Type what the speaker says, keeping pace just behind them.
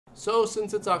So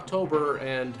since it's October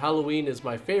and Halloween is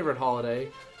my favorite holiday,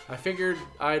 I figured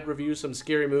I'd review some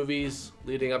scary movies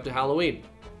leading up to Halloween.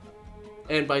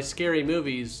 And by scary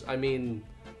movies, I mean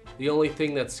the only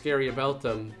thing that's scary about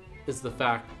them is the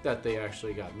fact that they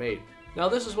actually got made. Now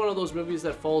this is one of those movies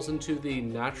that falls into the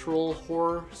natural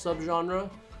horror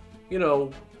subgenre. You know,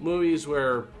 movies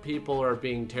where people are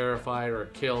being terrified or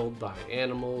killed by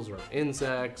animals or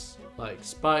insects, like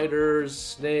spiders,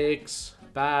 snakes,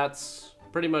 bats,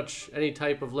 pretty much any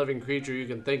type of living creature you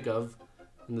can think of.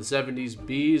 In the 70s,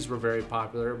 bees were very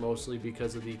popular, mostly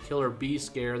because of the killer bee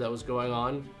scare that was going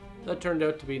on. That turned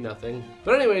out to be nothing.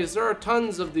 But anyways, there are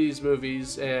tons of these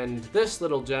movies, and this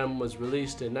little gem was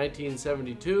released in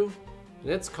 1972,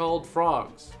 and it's called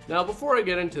Frogs. Now before I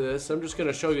get into this, I'm just going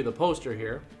to show you the poster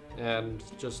here. And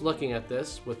just looking at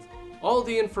this, with all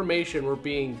the information we're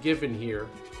being given here,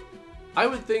 I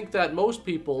would think that most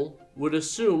people would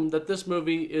assume that this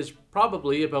movie is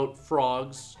probably about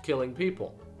frogs killing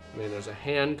people. I mean, there's a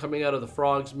hand coming out of the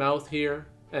frog's mouth here,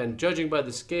 and judging by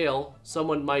the scale,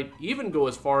 someone might even go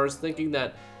as far as thinking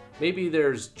that maybe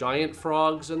there's giant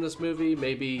frogs in this movie,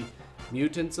 maybe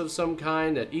mutants of some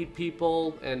kind that eat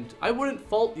people, and I wouldn't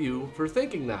fault you for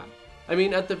thinking that. I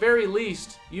mean, at the very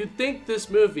least, you'd think this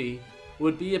movie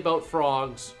would be about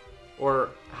frogs or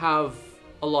have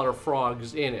a lot of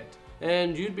frogs in it.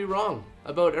 And you'd be wrong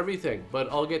about everything, but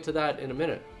I'll get to that in a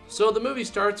minute. So the movie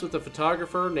starts with a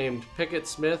photographer named Pickett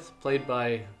Smith, played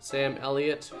by Sam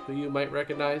Elliott, who you might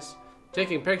recognize,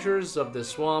 taking pictures of the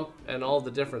swamp and all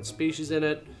the different species in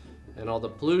it, and all the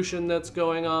pollution that's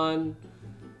going on.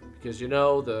 Because you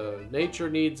know, the nature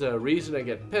needs a reason to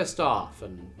get pissed off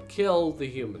and kill the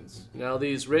humans. Now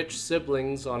these rich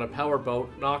siblings on a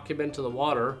powerboat knock him into the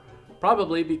water,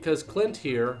 probably because Clint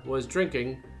here was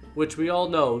drinking, which we all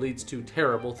know leads to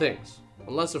terrible things.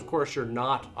 Unless of course you're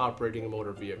not operating a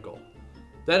motor vehicle.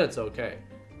 Then it's okay.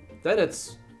 Then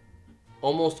it's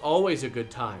almost always a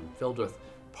good time, filled with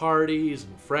parties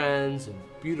and friends and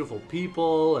beautiful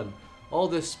people and all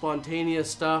this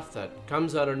spontaneous stuff that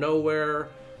comes out of nowhere.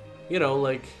 You know,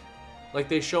 like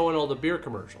they show in all the beer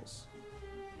commercials.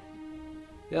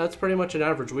 Yeah, that's pretty much an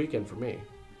average weekend for me.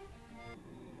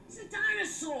 It's a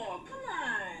dinosaur! Come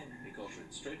on! Hey,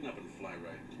 Gulford, straighten up and fly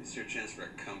right. It's your chance for a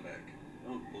comeback.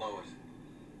 Don't blow it.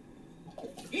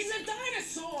 He's a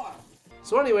dinosaur!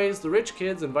 So anyways, the rich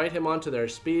kids invite him onto their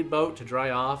speedboat to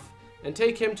dry off and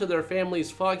take him to their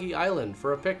family's Foggy Island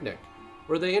for a picnic,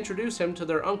 where they introduce him to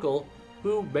their uncle,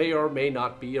 who may or may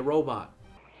not be a robot.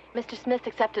 Mr. Smith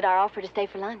accepted our offer to stay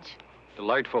for lunch.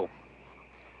 Delightful.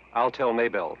 I'll tell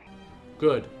Maybelle.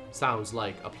 Good. Sounds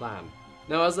like a plan.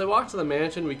 Now as they walk to the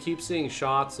mansion, we keep seeing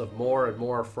shots of more and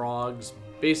more frogs,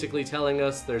 basically telling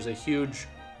us there's a huge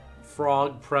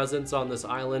frog presence on this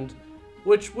island,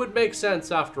 which would make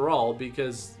sense after all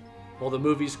because, well, the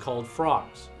movie's called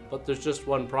Frogs. But there's just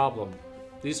one problem.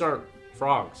 These aren't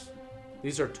frogs.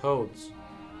 These are toads.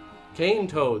 Cane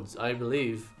toads, I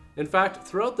believe. In fact,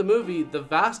 throughout the movie, the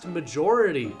vast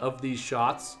majority of these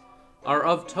shots are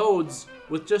of toads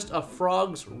with just a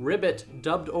frog's ribbit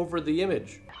dubbed over the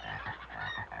image.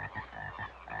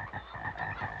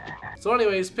 So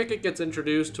anyways, Pickett gets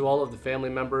introduced to all of the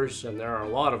family members, and there are a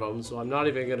lot of them, so I'm not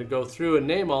even going to go through and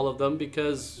name all of them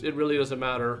because it really doesn't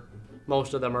matter.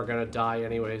 Most of them are going to die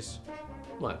anyways.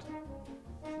 What?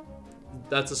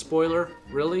 That's a spoiler?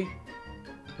 Really?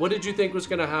 What did you think was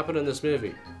going to happen in this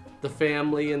movie? The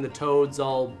family and the toads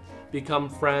all become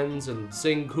friends and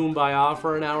sing Kumbaya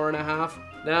for an hour and a half?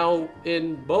 Now,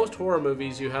 in most horror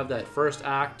movies, you have that first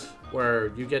act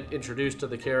where you get introduced to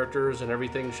the characters and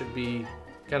everything should be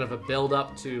kind of a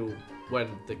build-up to when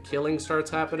the killing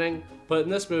starts happening. But in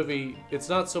this movie, it's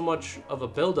not so much of a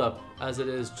build-up as it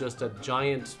is just a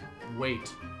giant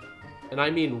wait. And I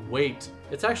mean wait.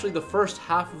 It's actually the first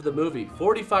half of the movie.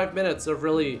 45 minutes of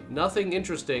really nothing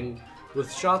interesting,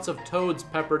 with shots of toads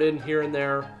peppered in here and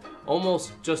there,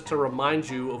 almost just to remind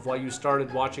you of why you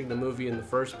started watching the movie in the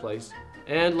first place.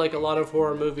 And like a lot of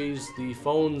horror movies, the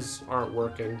phones aren't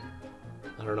working.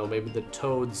 I don't know, maybe the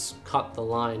toads cut the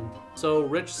line. So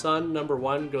rich son number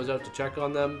one goes out to check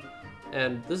on them,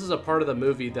 and this is a part of the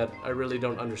movie that I really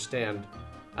don't understand.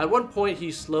 At one point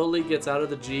he slowly gets out of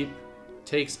the Jeep,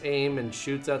 takes aim and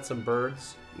shoots at some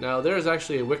birds. Now, there's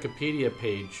actually a Wikipedia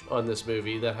page on this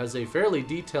movie that has a fairly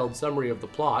detailed summary of the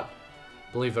plot,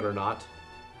 believe it or not.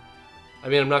 I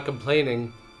mean, I'm not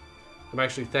complaining. I'm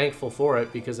actually thankful for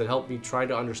it because it helped me try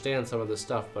to understand some of this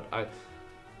stuff, but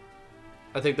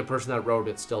I think the person that wrote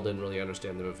it still didn't really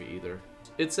understand the movie either.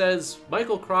 It says,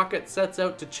 Michael Crockett sets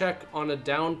out to check on a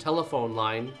down telephone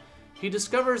line. He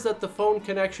discovers that the phone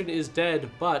connection is dead,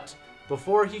 but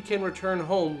Before he can return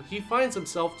home, he finds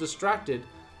himself distracted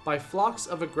by flocks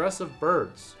of aggressive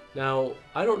birds. Now,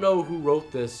 I don't know who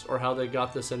wrote this or how they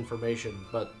got this information,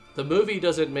 but the movie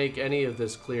doesn't make any of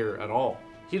this clear at all.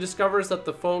 He discovers that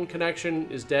the phone connection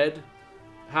is dead.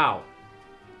 How?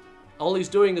 All he's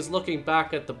doing is looking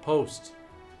back at the post.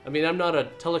 I mean, I'm not a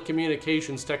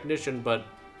telecommunications technician, but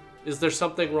is there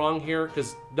something wrong here?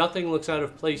 Because nothing looks out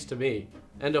of place to me.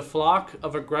 And a flock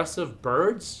of aggressive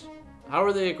birds? How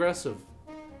are they aggressive?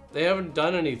 They haven't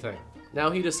done anything.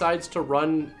 Now he decides to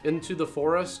run into the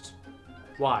forest.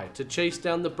 Why? To chase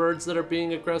down the birds that are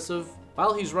being aggressive?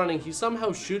 While he's running, he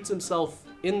somehow shoots himself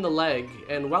in the leg,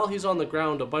 and while he's on the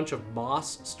ground, a bunch of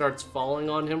moss starts falling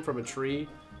on him from a tree,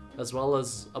 as well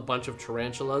as a bunch of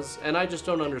tarantulas, and I just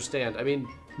don't understand. I mean,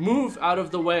 move out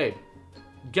of the way.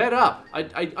 Get up.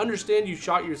 I understand you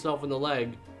shot yourself in the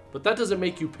leg, but that doesn't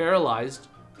make you paralyzed.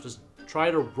 Just try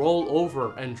to roll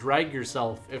over and drag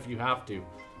yourself if you have to.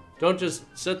 Don't just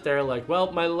sit there like,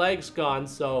 well, my leg's gone,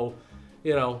 so,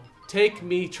 you know, take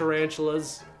me,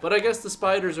 tarantulas. But I guess the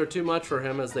spiders are too much for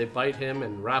him as they bite him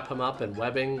and wrap him up in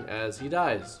webbing as he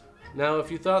dies. Now,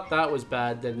 if you thought that was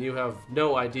bad, then you have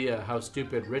no idea how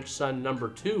stupid Rich Son number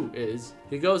 2 is.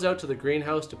 He goes out to the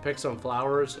greenhouse to pick some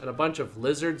flowers, and a bunch of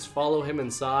lizards follow him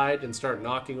inside and start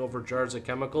knocking over jars of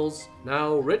chemicals.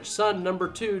 Now, Rich Son number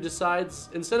 2 decides,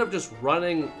 instead of just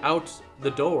running out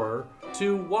the door,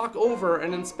 to walk over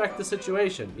and inspect the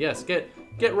situation. Yes, get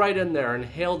right in there and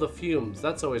hail the fumes.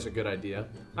 That's always a good idea.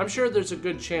 I'm sure there's a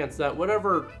good chance that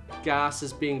whatever gas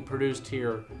is being produced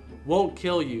here won't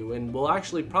kill you and will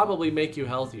actually probably make you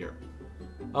healthier.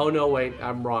 Oh no, wait,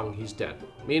 I'm wrong, he's dead.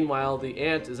 Meanwhile, the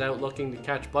ant is out looking to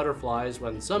catch butterflies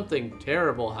when something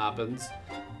terrible happens.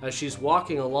 As she's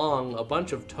walking along, a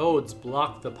bunch of toads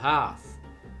block the path.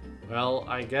 Well,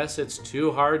 I guess it's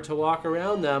too hard to walk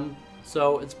around them,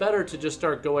 so it's better to just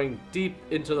start going deep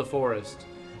into the forest,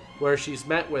 where she's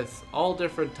met with all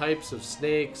different types of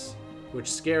snakes,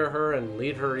 which scare her and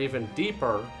lead her even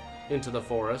deeper into the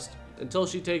forest, until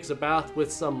she takes a bath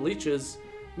with some leeches,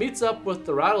 meets up with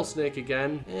the rattlesnake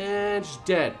again, and she's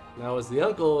dead. Now, as the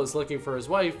uncle is looking for his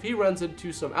wife, he runs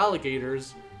into some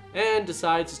alligators and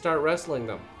decides to start wrestling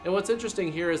them. And what's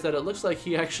interesting here is that it looks like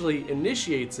he actually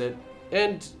initiates it,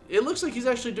 and it looks like he's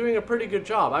actually doing a pretty good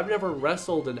job. I've never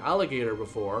wrestled an alligator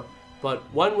before, but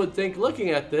one would think, looking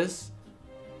at this,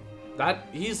 that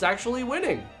he's actually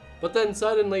winning. But then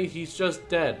suddenly he's just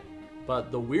dead.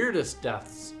 But the weirdest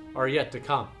deaths are yet to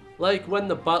come. Like when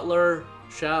the butler,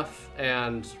 chef,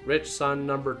 and Rich Son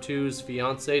number 2's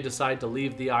fiance decide to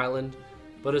leave the island,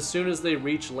 but as soon as they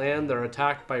reach land, they're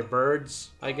attacked by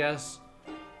birds, I guess.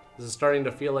 This is starting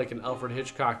to feel like an Alfred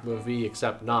Hitchcock movie,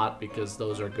 except not, because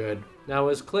those are good. Now,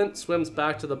 as Clint swims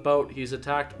back to the boat, he's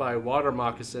attacked by water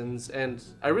moccasins, and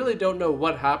I really don't know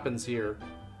what happens here.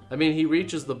 I mean, he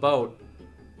reaches the boat,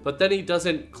 but then he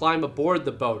doesn't climb aboard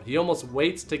the boat. He almost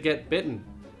waits to get bitten.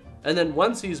 And then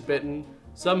once he's bitten,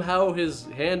 somehow his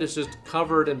hand is just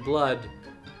covered in blood,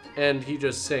 and he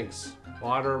just sinks.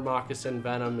 Water moccasin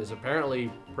venom is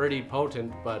apparently pretty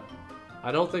potent, but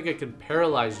I don't think it can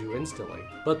paralyze you instantly.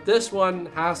 But this one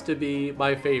has to be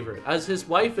my favorite. As his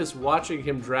wife is watching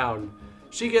him drown,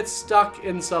 she gets stuck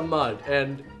in some mud,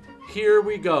 and here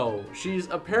we go. She's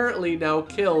apparently now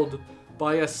killed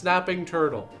by a snapping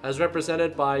turtle, as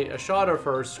represented by a shot of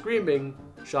her screaming,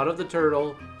 shot of the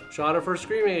turtle, shot of her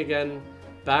screaming again,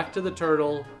 back to the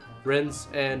turtle, rinse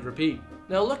and repeat.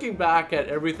 Now, looking back at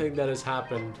everything that has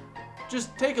happened,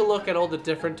 just take a look at all the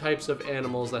different types of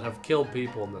animals that have killed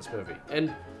people in this movie.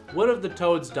 And what have the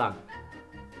toads done?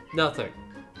 Nothing.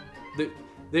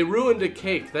 They ruined a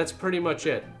cake, that's pretty much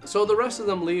it. So the rest of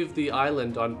them leave the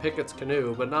island on Pickett's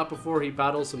canoe, but not before he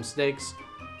battles some snakes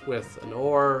with an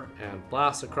oar and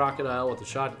blasts a crocodile with a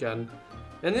shotgun.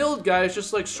 And the old guy is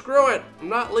just like, screw it, I'm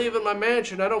not leaving my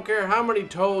mansion. I don't care how many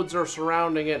toads are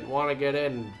surrounding it and want to get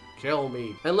in and kill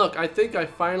me. And look, I think I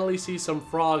finally see some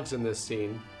frogs in this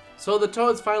scene. So the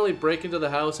toads finally break into the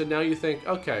house, and now you think,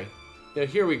 okay, yeah,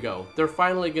 here we go. They're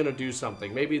finally gonna do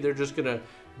something. Maybe they're just gonna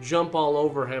jump all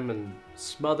over him and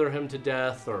smother him to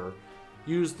death, or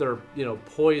use their,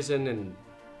 poison and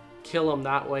kill him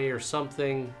that way or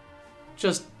something.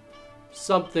 Just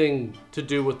something to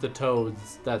do with the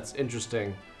toads that's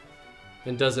interesting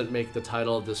and doesn't make the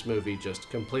title of this movie just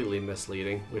completely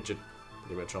misleading, which it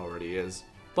pretty much already is.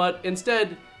 But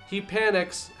instead, he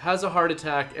panics, has a heart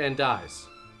attack, and dies.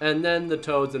 And then the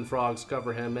toads and frogs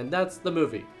cover him, and that's the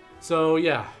movie. So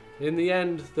yeah, in the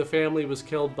end, the family was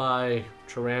killed by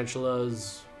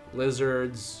tarantulas,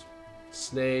 lizards,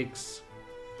 snakes,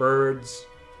 birds,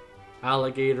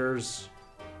 alligators,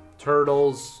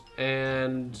 turtles,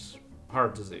 and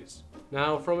heart disease.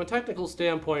 Now, from a technical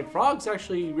standpoint, Frogs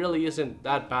actually really isn't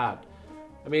that bad.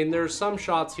 I mean, there's some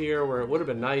shots here where it would have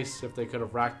been nice if they could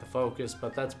have racked the focus,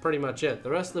 but that's pretty much it. The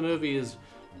rest of the movie is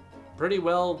pretty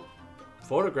well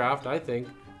photographed, I think.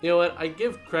 You know what? I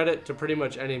give credit to pretty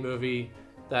much any movie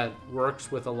that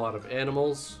works with a lot of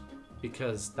animals,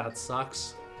 because that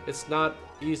sucks. It's not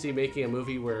easy making a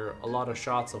movie where a lot of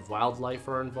shots of wildlife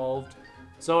are involved.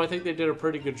 So I think they did a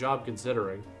pretty good job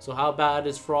considering. So how bad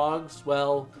is Frogs?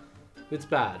 Well, it's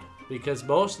bad, because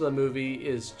most of the movie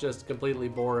is just completely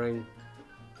boring.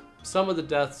 Some of the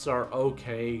deaths are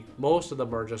okay, most of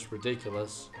them are just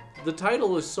ridiculous. The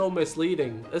title is so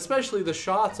misleading, especially the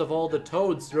shots of all the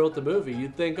toads throughout the movie.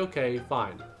 You'd think, okay,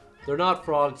 fine. They're not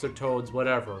frogs or toads,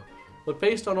 whatever. But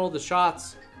based on all the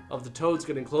shots of the toads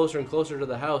getting closer and closer to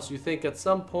the house, you think at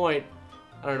some point,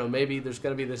 I don't know, maybe there's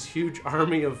going to be this huge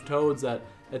army of toads that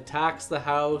attacks the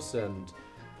house, and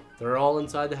they're all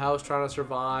inside the house trying to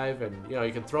survive, and you know,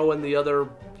 you can throw in the other,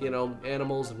 you know,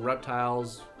 animals and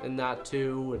reptiles in that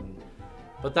too,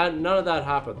 but none of that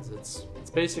happens. It's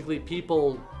basically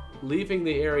people leaving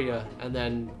the area and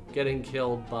then getting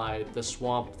killed by the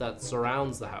swamp that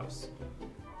surrounds the house.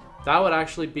 That would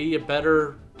actually be a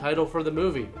better title for the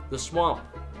movie, The Swamp.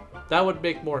 That would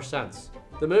make more sense.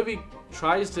 The movie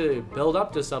tries to build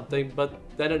up to something, but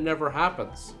then it never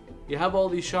happens. You have all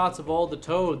these shots of all the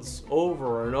toads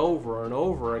over and over and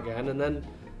over again, and then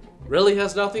really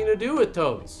has nothing to do with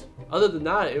toads. Other than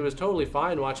that, it was totally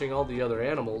fine watching all the other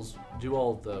animals do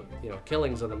all the, you know,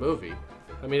 killings in the movie.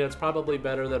 I mean, it's probably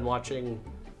better than watching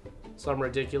some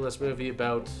ridiculous movie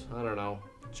about, I don't know,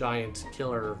 giant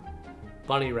killer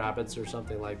bunny rabbits or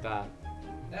something like that.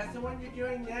 That's the one you're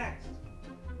doing next.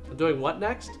 I'm doing what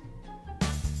next?